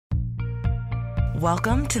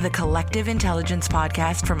Welcome to the Collective Intelligence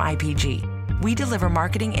Podcast from IPG. We deliver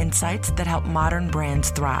marketing insights that help modern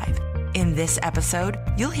brands thrive. In this episode,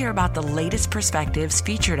 you'll hear about the latest perspectives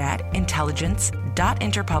featured at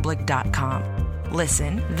intelligence.interpublic.com.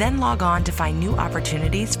 Listen, then log on to find new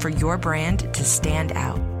opportunities for your brand to stand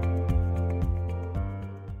out.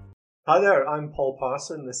 Hi there, I'm Paul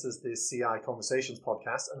Parson. This is the CI Conversations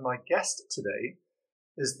podcast, and my guest today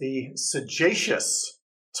is the sagacious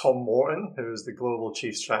Tom Morton, who is the Global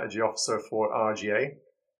Chief Strategy Officer for RGA.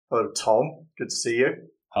 Hello, Tom. Good to see you.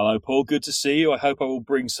 Hello, Paul. Good to see you. I hope I will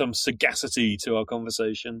bring some sagacity to our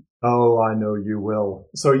conversation. Oh, I know you will.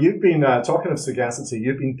 So you've been, talking of sagacity,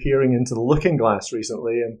 you've been peering into the looking glass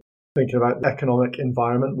recently and thinking about the economic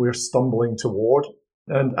environment we're stumbling toward.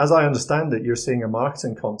 And as I understand it, you're seeing a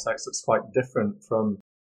marketing context that's quite different from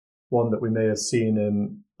one that we may have seen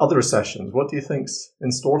in other recessions. What do you think's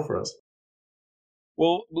in store for us?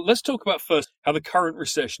 Well, let's talk about first how the current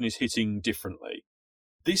recession is hitting differently.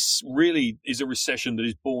 This really is a recession that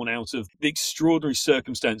is born out of the extraordinary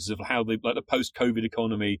circumstances of how the post-COVID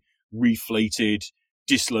economy reflated,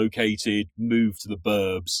 dislocated, moved to the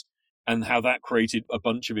burbs, and how that created a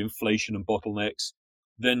bunch of inflation and bottlenecks.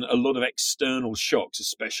 Then a lot of external shocks,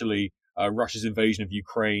 especially Russia's invasion of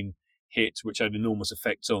Ukraine hit, which had enormous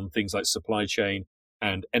effects on things like supply chain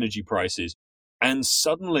and energy prices. And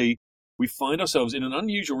suddenly we find ourselves in an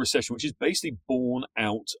unusual recession, which is basically born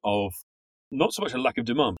out of not so much a lack of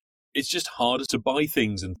demand. It's just harder to buy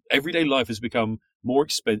things, and everyday life has become more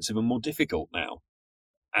expensive and more difficult now.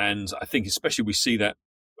 And I think especially we see that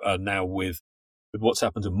now with what's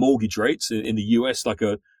happened to mortgage rates in the US, like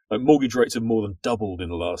mortgage rates have more than doubled in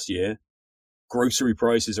the last year. Grocery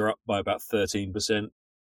prices are up by about 13%.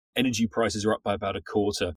 Energy prices are up by about a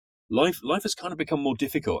quarter. Life has kind of become more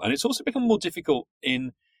difficult, and it's also become more difficult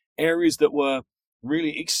in areas that were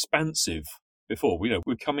really expansive before. We're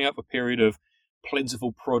coming up a period of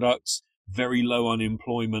plentiful products, very low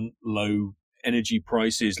unemployment, low energy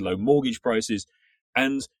prices, low mortgage prices.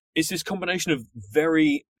 And it's this combination of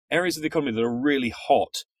very areas of the economy that are really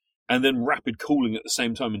hot and then rapid cooling at the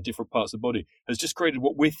same time in different parts of the body has just created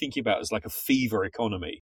what we're thinking about as like a fever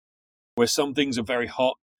economy, where some things are very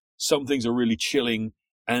hot, some things are really chilling,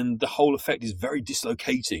 and the whole effect is very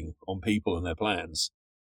dislocating on people and their plans.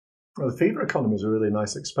 Well, the fever economy is a really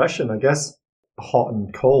nice expression. I guess hot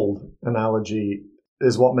and cold analogy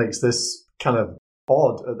is what makes this kind of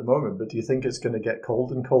odd at the moment. But do you think it's going to get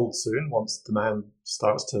cold and cold soon once demand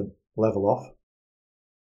starts to level off?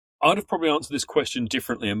 I'd have probably answered this question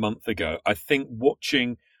differently a month ago. I think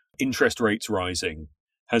watching interest rates rising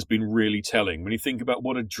has been really telling. When you think about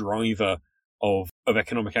what a driver of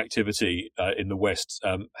economic activity in the West,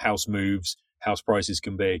 house moves, house prices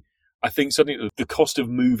can be, I think suddenly the cost of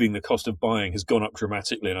moving, the cost of buying has gone up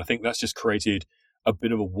dramatically. And I think that's just created a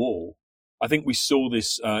bit of a wall. I think we saw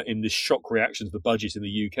this in this shock reaction to the budget in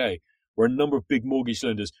the UK, where a number of big mortgage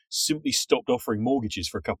lenders simply stopped offering mortgages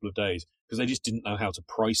for a couple of days because they just didn't know how to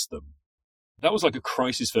price them. That was like a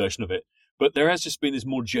crisis version of it. But there has just been this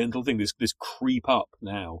more gentle thing, this creep up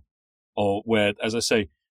now, or where, as I say,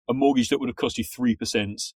 a mortgage that would have cost you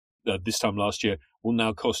 3% this time last year will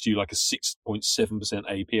now cost you like a 6.7%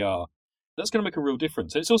 APR. That's going to make a real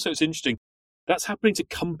difference. And it's interesting. That's happening to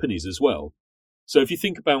companies as well. So if you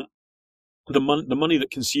think about the money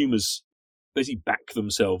that consumers basically back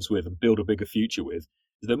themselves with and build a bigger future with,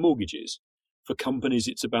 is their mortgages. For companies,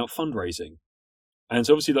 it's about fundraising. And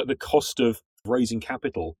so obviously like the cost of raising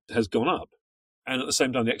capital has gone up. And at the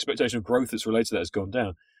same time, the expectation of growth that's related to that has gone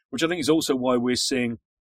down, which I think is also why we're seeing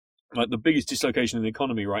like the biggest dislocation in the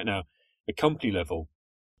economy right now at company level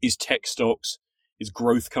is tech stocks, is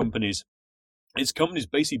growth companies. It's companies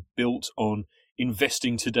basically built on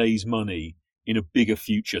investing today's money in a bigger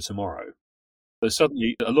future tomorrow. So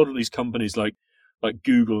suddenly a lot of these companies like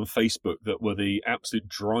Google and Facebook that were the absolute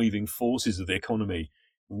driving forces of the economy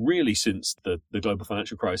really since the global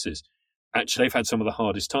financial crisis, actually they've had some of the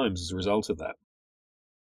hardest times as a result of that.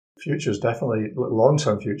 Futures, definitely,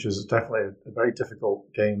 long-term futures is definitely a very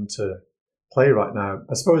difficult game to play right now.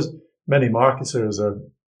 I suppose many marketers are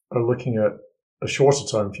looking at a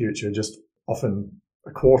shorter-term future, just often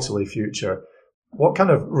a quarterly future. What kind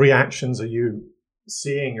of reactions are you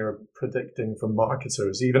seeing or predicting from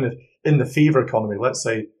marketers, even if in the fever economy, let's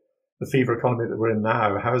say the fever economy that we're in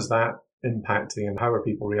now, how is that impacting and how are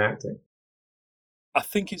people reacting? I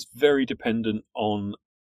think it's very dependent on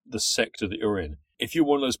the sector that you're in. If you're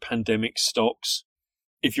one of those pandemic stocks,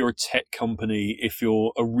 if you're a tech company, if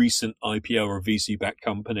you're a recent IPO or a VC-backed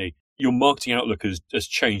company, your marketing outlook has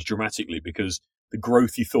changed dramatically because the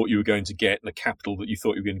growth you thought you were going to get and the capital that you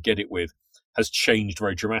thought you were going to get it with has changed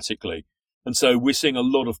very dramatically. And so we're seeing a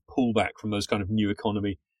lot of pullback from those kind of new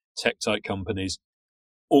economy tech type companies,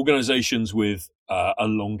 organizations with a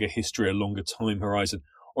longer history, a longer time horizon,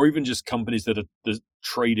 or even just companies that are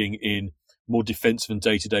trading in more defensive and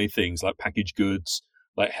day-to-day things like packaged goods,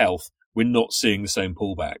 like health. We're not seeing the same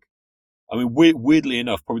pullback. I mean, weirdly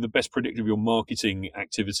enough, probably the best predictor of your marketing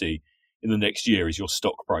activity in the next year is your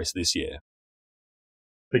stock price this year.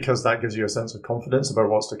 Because that gives you a sense of confidence about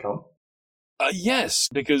what's to come? Yes,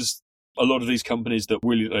 because a lot of these companies that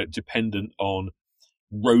really are dependent on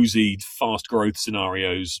rosy, fast growth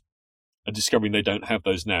scenarios are discovering they don't have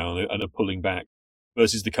those now and are pulling back,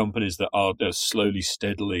 versus the companies that are slowly,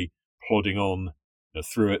 steadily plodding on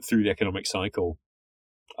through the economic cycle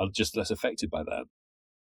are just less affected by that.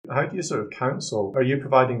 How do you sort of counsel? Are you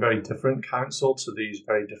providing very different counsel to these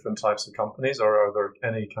very different types of companies, or are there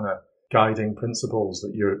any kind of guiding principles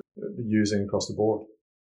that you're using across the board?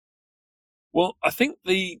 Well, I think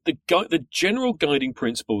the general guiding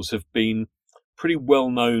principles have been pretty well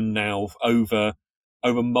known now over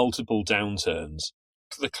multiple downturns.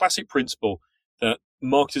 The classic principle that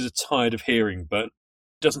marketers are tired of hearing, but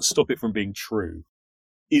doesn't stop it from being true,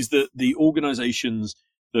 is that the organizations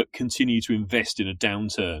that continue to invest in a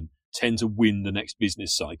downturn tend to win the next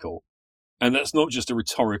business cycle. And that's not just a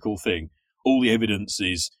rhetorical thing. All the evidence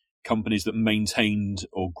is companies that maintained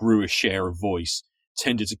or grew a share of voice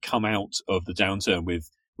tended to come out of the downturn with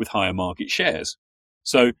higher market shares.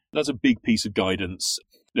 So that's a big piece of guidance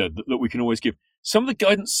that we can always give. Some of the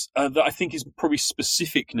guidance that I think is probably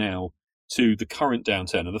specific now to the current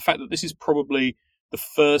downturn, and the fact that this is probably the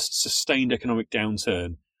first sustained economic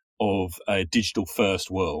downturn of a digital-first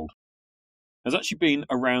world, has actually been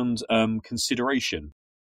around consideration.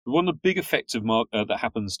 One of the big effects of that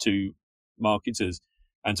happens to marketers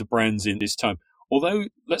and to brands in this time, although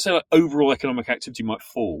let's say like overall economic activity might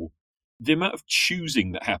fall, the amount of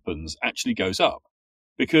choosing that happens actually goes up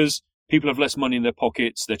because people have less money in their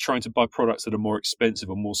pockets. They're trying to buy products that are more expensive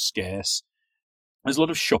or more scarce. There's a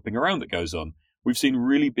lot of shopping around that goes on. We've seen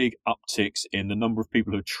really big upticks in the number of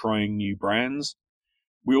people who are trying new brands.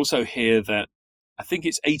 We also hear that I think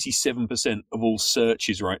it's 87% of all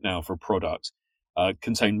searches right now for a product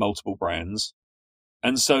contain multiple brands.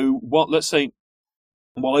 And so while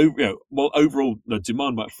overall the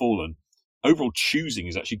demand might have fallen, overall choosing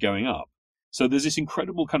is actually going up. So there's this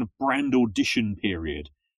incredible kind of brand audition period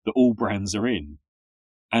that all brands are in.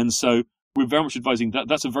 And so we're very much advising that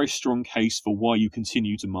that's a very strong case for why you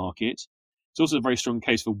continue to market. It's also a very strong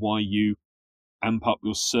case for why you amp up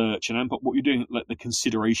your search and amp up what you're doing at the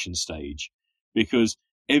consideration stage, because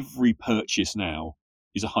every purchase now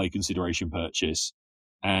is a high consideration purchase,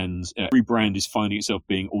 and every brand is finding itself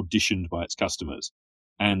being auditioned by its customers.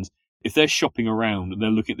 And if they're shopping around and they're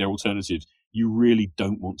looking at their alternatives, you really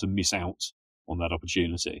don't want to miss out on that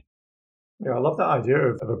opportunity. Yeah, I love that idea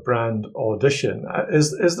of a brand audition.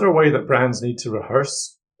 Is there a way that brands need to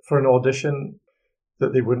rehearse for an audition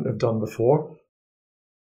that they wouldn't have done before?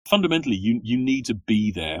 Fundamentally, you need to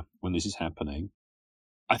be there when this is happening.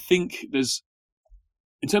 I think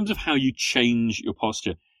in terms of how you change your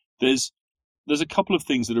posture, there's a couple of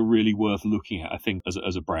things that are really worth looking at, I think,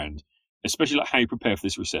 as a brand, especially like how you prepare for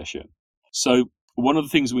this recession. So one of the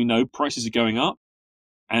things we know, prices are going up.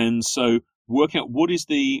 And so work out what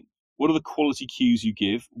are the quality cues you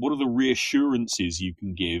give? What are the reassurances you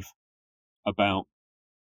can give about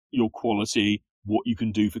your quality, what you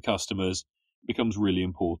can do for customers becomes really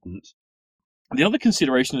important. The other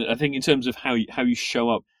consideration, I think, in terms of how you show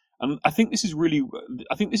up, and I think this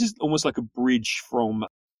is almost like a bridge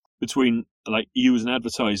between like you as an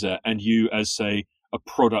advertiser and you as, say, a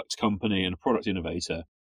product company and a product innovator.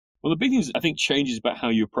 One of the big things I think changes about how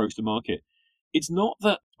you approach the market. It's not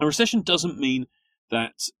that a recession doesn't mean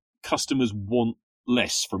that customers want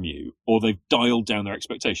less from you or they've dialed down their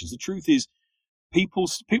expectations. The truth is people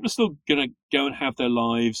are still going to go and have their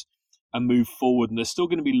lives and move forward, and they're still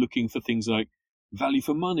going to be looking for things like value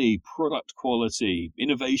for money, product quality,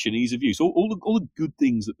 innovation, ease of use, all the good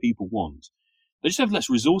things that people want. They just have less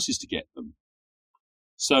resources to get them.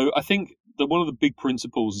 So I think that one of the big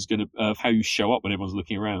principles is going to of how you show up when everyone's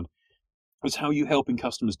looking around is how you helping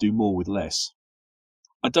customers do more with less.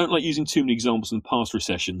 I don't like using too many examples from past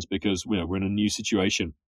recessions because we're in a new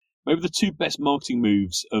situation. Maybe the two best marketing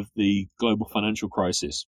moves of the global financial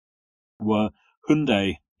crisis were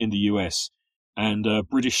Hyundai in the US and a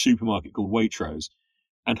British supermarket called Waitrose.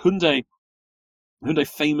 And Hyundai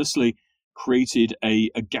famously created a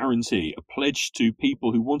guarantee, a pledge to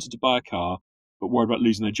people who wanted to buy a car but worried about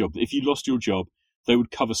losing their job. If you lost your job, they would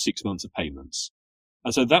cover 6 months of payments.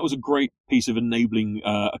 And so that was a great piece of enabling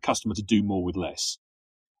a customer to do more with less.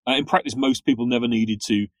 In practice, most people never needed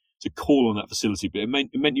to call on that facility, but it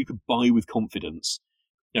meant you could buy with confidence,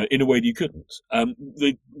 in a way that you couldn't.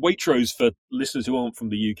 The Waitrose, for listeners who aren't from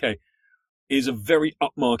the UK, is a very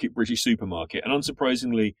upmarket British supermarket, and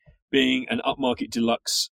unsurprisingly, being an upmarket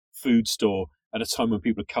deluxe food store at a time when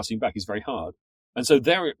people are cutting back is very hard. And so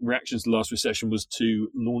their reactions to the last recession was to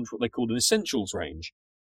launch what they called an essentials range.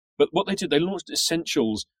 But what they did, they launched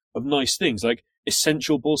essentials of nice things like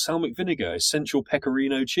essential balsamic vinegar, essential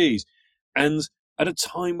pecorino cheese. And at a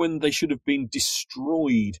time when they should have been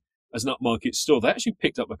destroyed as an upmarket store, they actually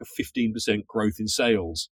picked up like a 15% growth in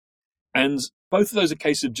sales. And both of those are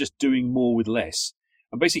cases of just doing more with less.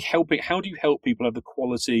 And basically how do you help people have the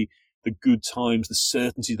quality, the good times, the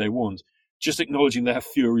certainty they want, just acknowledging they have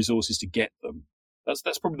fewer resources to get them.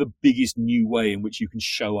 That's probably the biggest new way in which you can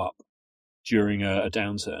show up during a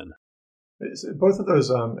downturn. Both of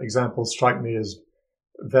those examples strike me as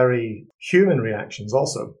very human reactions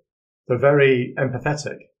also. They're very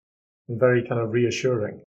empathetic and very kind of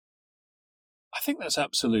reassuring. I think that's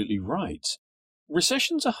absolutely right.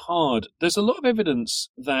 Recessions are hard. There's a lot of evidence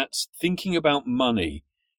that thinking about money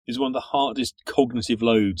is one of the hardest cognitive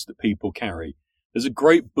loads that people carry. There's a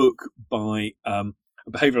great book by a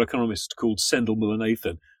behavioral economist called Sendhil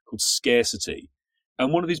Mullainathan called Scarcity.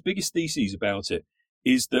 And one of his biggest theses about it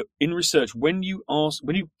is that in research, when you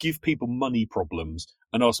give people money problems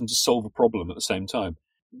and ask them to solve a problem at the same time,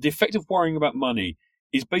 the effect of worrying about money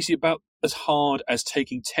is basically about as hard as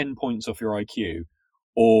taking 10 points off your IQ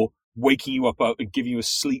or waking you up and giving you a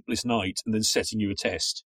sleepless night and then setting you a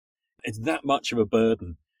test. It's that much of a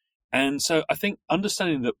burden. And so I think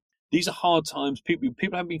understanding that these are hard times, people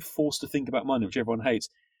haven't been forced to think about money, which everyone hates.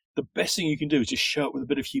 The best thing you can do is just show up with a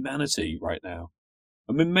bit of humanity right now.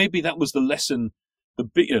 I mean, maybe that was the lesson,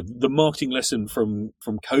 the marketing lesson from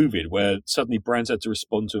COVID, where suddenly brands had to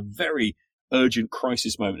respond to a very urgent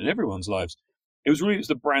crisis moment in everyone's lives. It was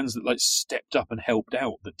the brands that stepped up and helped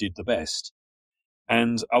out that did the best.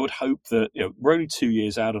 And I would hope that, we're only 2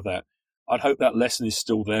 years out of that. I'd hope that lesson is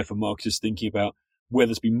still there for marketers thinking about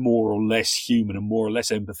whether to be more or less human and more or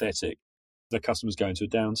less empathetic their customers go into a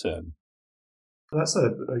downturn. That's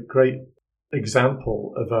a great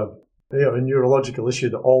example of a neurological issue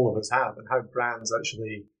that all of us have, and how brands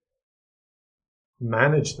actually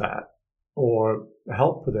manage that or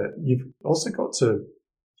help with it. You've also got to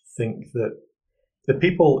think that the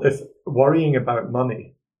people, if worrying about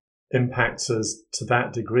money impacts us to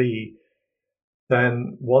that degree,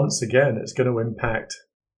 then once again, it's going to impact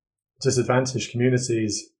disadvantaged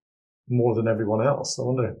communities more than everyone else. I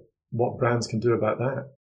wonder what brands can do about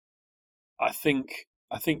that. I think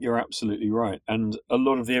you're absolutely right. And a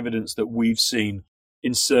lot of the evidence that we've seen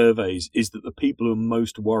in surveys is that the people who are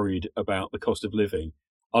most worried about the cost of living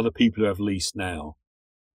are the people who have least now.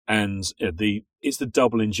 And it's the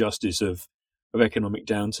double injustice of economic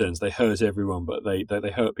downturns. They hurt everyone, but they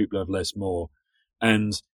hurt people who have less more.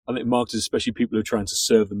 And I think marketers, especially people who are trying to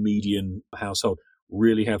serve the median household,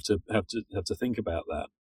 really have to think about that.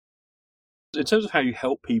 In terms of how you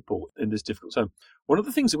help people in this difficult time, one of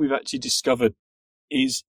the things that we've actually discovered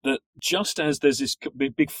is that just as there's this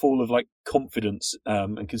big fall of confidence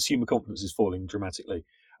and consumer confidence is falling dramatically,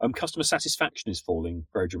 customer satisfaction is falling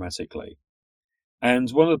very dramatically. And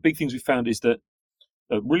one of the big things we found is that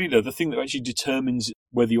really the thing that actually determines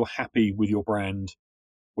whether you're happy with your brand,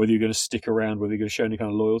 whether you're going to stick around, whether you're going to show any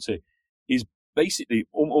kind of loyalty, is basically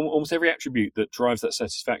almost every attribute that drives that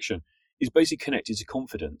satisfaction is basically connected to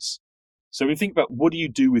confidence. So when you think about what do you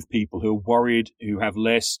do with people who are worried, who have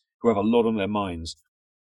less, who have a lot on their minds,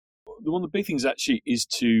 one of the big things actually is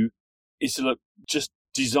to just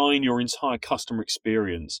design your entire customer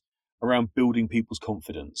experience around building people's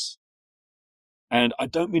confidence. And I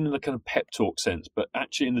don't mean in the kind of pep talk sense, but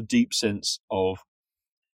actually in the deep sense of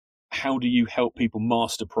how do you help people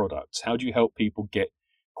master products? How do you help people get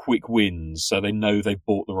quick wins so they know they've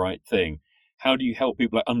bought the right thing? How do you help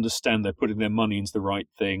people understand they're putting their money into the right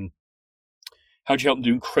thing? How do you help them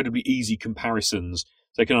do incredibly easy comparisons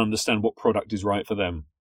so they can understand what product is right for them?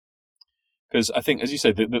 Because I think, as you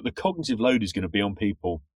say, the cognitive load is going to be on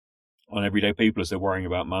people, on everyday people as they're worrying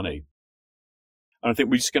about money. And I think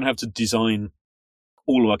we're just going to have to design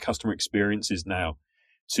all of our customer experiences now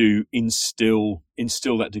to instill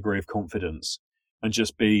that degree of confidence and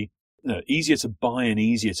just be easier to buy and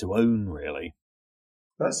easier to own, really.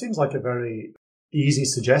 That seems like a very easy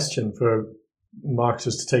suggestion for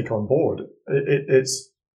marketers to take on board.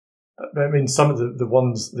 Some of the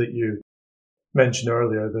ones that you mentioned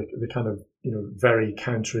earlier, the kind of, very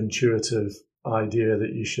counterintuitive idea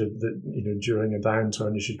that during a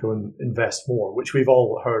downturn, you should go and invest more, which we've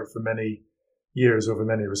all heard for many years over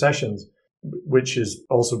many recessions, which is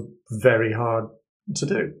also very hard to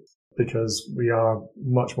do, because we are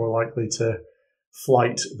much more likely to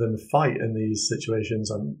flight than fight in these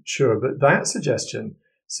situations, I'm sure. But that suggestion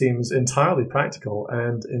seems entirely practical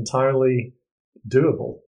and entirely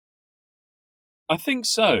doable. I think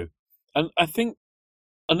so. And I think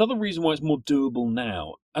another reason why it's more doable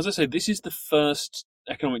now, as I say, this is the first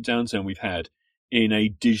economic downturn we've had in a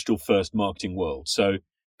digital-first marketing world. So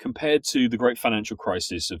compared to the great financial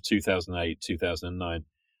crisis of 2008, 2009,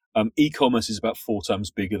 e-commerce is about 4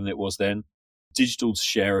 times bigger than it was then. Digital's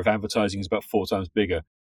share of advertising is about 4 times bigger.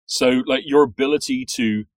 So like your ability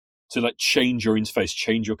to like change your interface,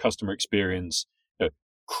 change your customer experience,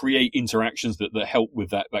 create interactions that help with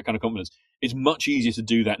that kind of confidence, it's much easier to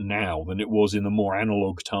do that now than it was in the more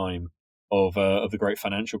analog time of the great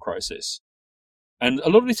financial crisis. And a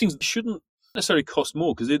lot of these things shouldn't necessarily cost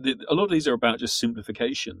more, because a lot of these are about just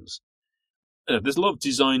simplifications. There's a lot of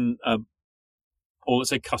design, or let's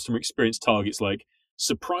say customer experience targets like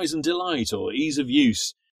surprise and delight or ease of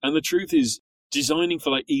use. And the truth is, designing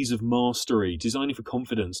for like ease of mastery, designing for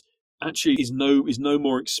confidence, actually is no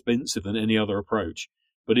more expensive than any other approach.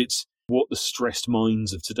 But it's what the stressed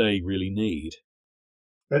minds of today really need.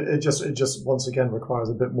 It just once again requires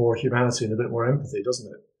a bit more humanity and a bit more empathy,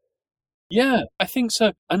 doesn't it? Yeah, I think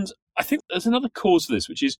so. And I think there's another cause for this,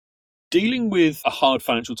 which is dealing with a hard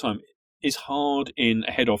financial time is hard in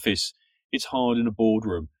a head office. It's hard in a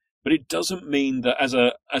boardroom, but it doesn't mean that as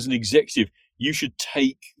an executive, you should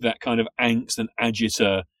take that kind of angst and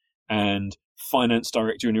agita and finance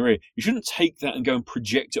director in your ear. You shouldn't take that and go and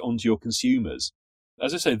project it onto your consumers.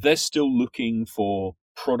 As I say, they're still looking for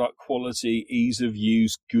product quality, ease of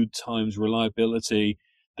use, good times, reliability.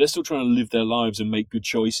 They're still trying to live their lives and make good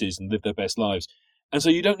choices and live their best lives. And so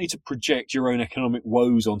you don't need to project your own economic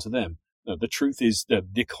woes onto them. No, the truth is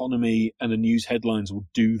that the economy and the news headlines will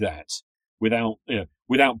do that without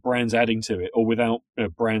brands adding to it, or without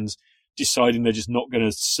brands deciding they're just not going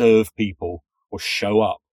to serve people or show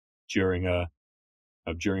up during a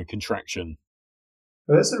contraction.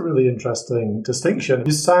 Well, that's a really interesting distinction.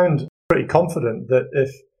 You sound pretty confident that if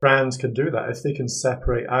brands can do that, if they can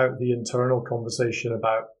separate out the internal conversation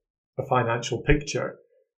about a financial picture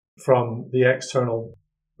from the external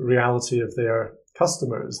reality of their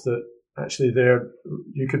customers, that actually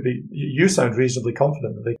you sound reasonably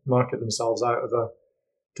confident that they can market themselves out of a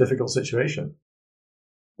difficult situation.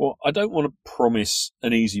 Well, I don't want to promise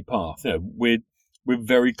an easy path. We're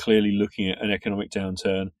very clearly looking at an economic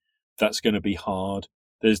downturn. That's going to be hard.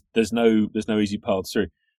 There's no easy path through.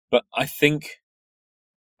 But I think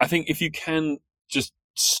if you can just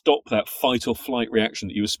stop that fight or flight reaction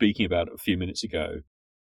that you were speaking about a few minutes ago,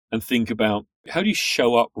 and think about how do you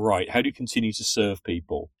show up right, how do you continue to serve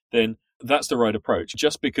people, then that's the right approach.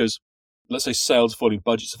 Just because, let's say, sales are falling,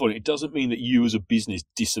 budgets are falling, it doesn't mean that you as a business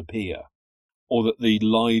disappear, or that the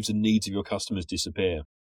lives and needs of your customers disappear.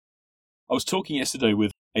 I was talking yesterday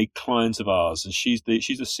with a client of ours, and she's the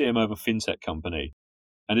CMO of a fintech company.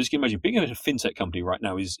 And as you can imagine, being in a fintech company right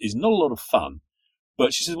now is not a lot of fun.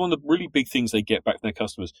 But she says one of the really big things they get back from their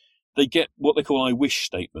customers, they get what they call I wish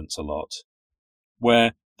statements a lot,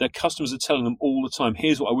 where their customers are telling them all the time,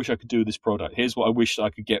 here's what I wish I could do with this product. Here's what I wish I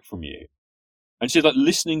could get from you. And she's like,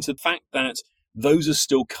 listening to the fact that those are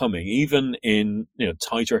still coming, even in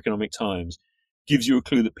tighter economic times, gives you a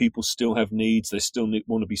clue that people still have needs. They still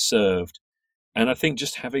want to be served. And I think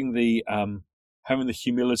just having the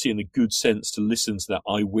humility and the good sense to listen to that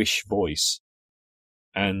I wish voice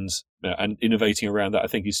and innovating around that, I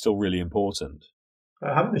think is still really important.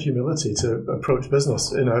 Having the humility to approach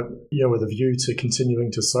business with a view to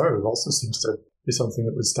continuing to serve also seems to be something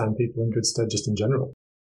that would stand people in good stead just in general.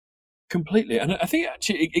 Completely. And I think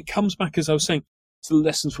actually it comes back, as I was saying, to the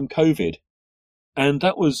lessons from COVID. And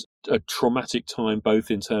that was a traumatic time, both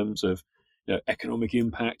in terms of economic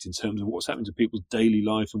impact, in terms of what's happening to people's daily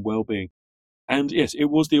lives and well-being. And yes, it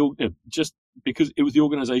was just because it was the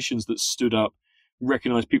organizations that stood up,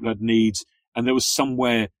 recognized people had needs, and there was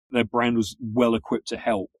somewhere their brand was well equipped to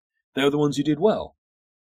help. They were the ones who did well.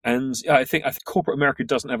 And I think corporate America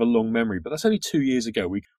doesn't have a long memory, but that's only 2 years ago.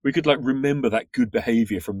 We could remember that good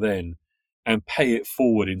behavior from then and pay it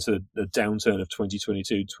forward into the downturn of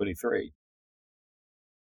 2022-23.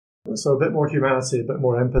 So a bit more humanity, a bit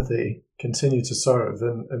more empathy, continue to serve,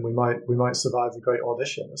 and we might survive the Great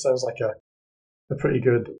Audition. It sounds like a pretty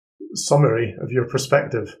good summary of your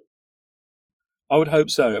perspective. I would hope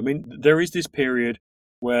so. I mean, there is this period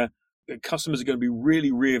where customers are going to be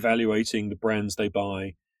really reevaluating the brands they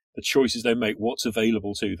buy, the choices they make, what's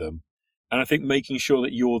available to them. And I think making sure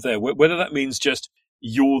that you're there, whether that means just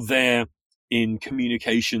you're there in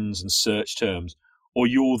communications and search terms, or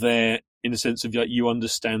you're there in the sense of you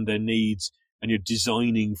understand their needs and you're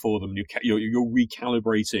designing for them, you're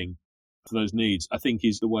recalibrating for those needs, I think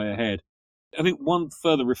is the way ahead. I think one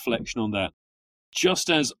further reflection on that, just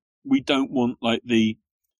as we don't want like the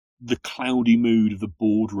cloudy mood of the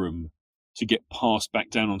boardroom to get passed back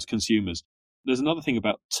down onto consumers, there's another thing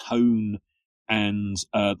about tone and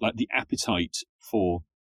like the appetite for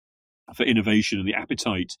innovation and the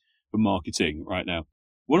appetite for marketing right now.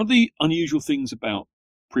 One of the unusual things about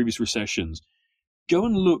previous recessions, go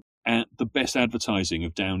and look at the best advertising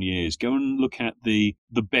of down years. Go and look at the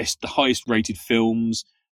highest rated films,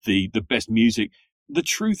 the best music. The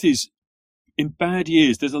truth is, in bad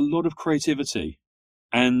years, there's a lot of creativity.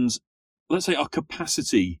 And let's say our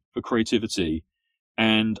capacity for creativity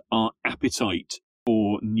and our appetite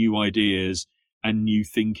for new ideas and new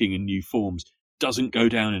thinking and new forms doesn't go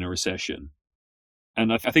down in a recession.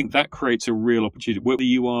 And I think that creates a real opportunity. Whether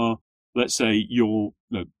you are, let's say, you're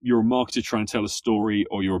a marketer trying to tell a story,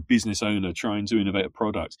 or you're a business owner trying to innovate a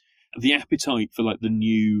product, the appetite for like the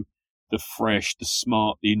new, the fresh, the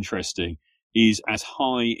smart, the interesting is as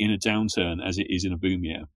high in a downturn as it is in a boom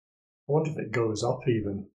year. I wonder if it goes up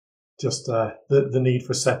even, just the need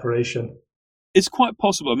for separation. It's quite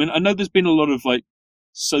possible. I mean, I know there's been a lot of like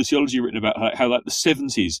sociology written about how like the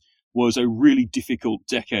 70s was a really difficult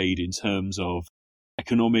decade in terms of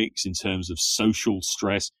economics, in terms of social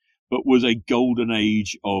stress, but was a golden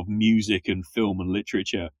age of music and film and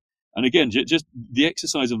literature. And again, just the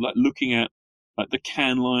exercise of like looking at like the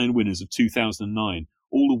Cannes Lion winners of 2009,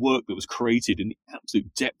 all the work that was created in the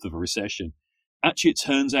absolute depth of a recession. Actually, it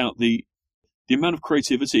turns out the amount of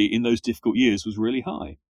creativity in those difficult years was really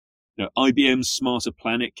high. You know, IBM's Smarter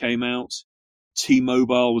Planet came out.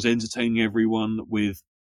 T-Mobile was entertaining everyone with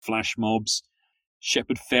flash mobs.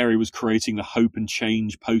 Shepard Fairey was creating the Hope and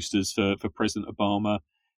Change posters for President Obama.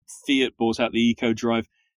 Fiat bought out the EcoDrive.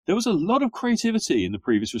 There was a lot of creativity in the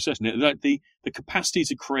previous recession. Like the capacity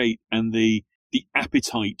to create and the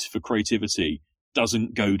appetite for creativity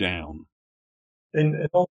doesn't go down. In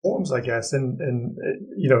all forms, I guess, in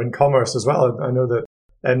commerce as well. I know that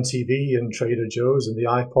MTV and Trader Joe's and the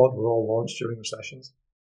iPod were all launched during recessions.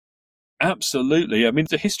 Absolutely. I mean,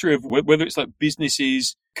 the history of whether it's like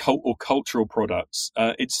businesses, or cultural products,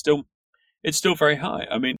 it's still very high.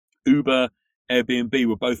 I mean, Uber, Airbnb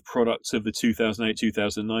were both products of the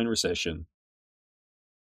 2008-2009 recession.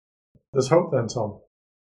 There's hope then, Tom.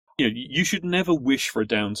 You know, you should never wish for a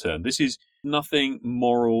downturn. This is nothing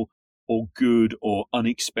moral or good or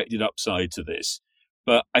unexpected upside to this.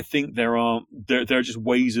 But I think there are just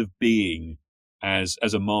ways of being as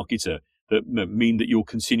a marketer that mean that you'll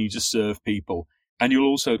continue to serve people, and you'll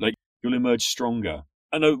also you'll emerge stronger.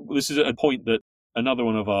 I know this is a point that another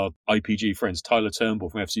one of our IPG friends, Tyler Turnbull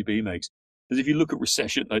from FCB, makes. That if you look at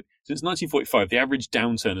recession, since 1945, the average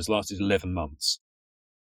downturn has lasted 11 months.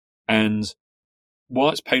 And while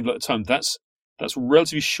it's painful at the time, that's a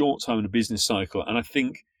relatively short time in a business cycle. And I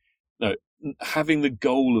think having the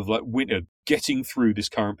goal of getting through this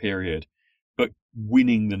current period, but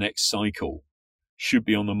winning the next cycle should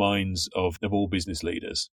be on the minds of all business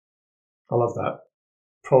leaders. I love that.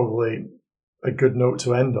 Probably a good note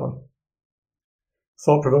to end on.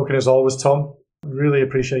 Thought-provoking as always, Tom. Really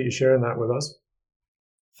appreciate you sharing that with us.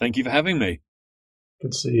 Thank you for having me.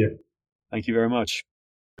 Good to see you. Thank you very much.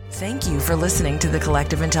 Thank you for listening to the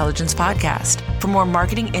Collective Intelligence Podcast. For more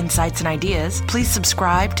marketing insights and ideas, please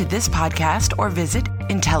subscribe to this podcast or visit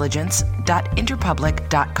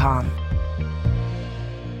intelligence.interpublic.com.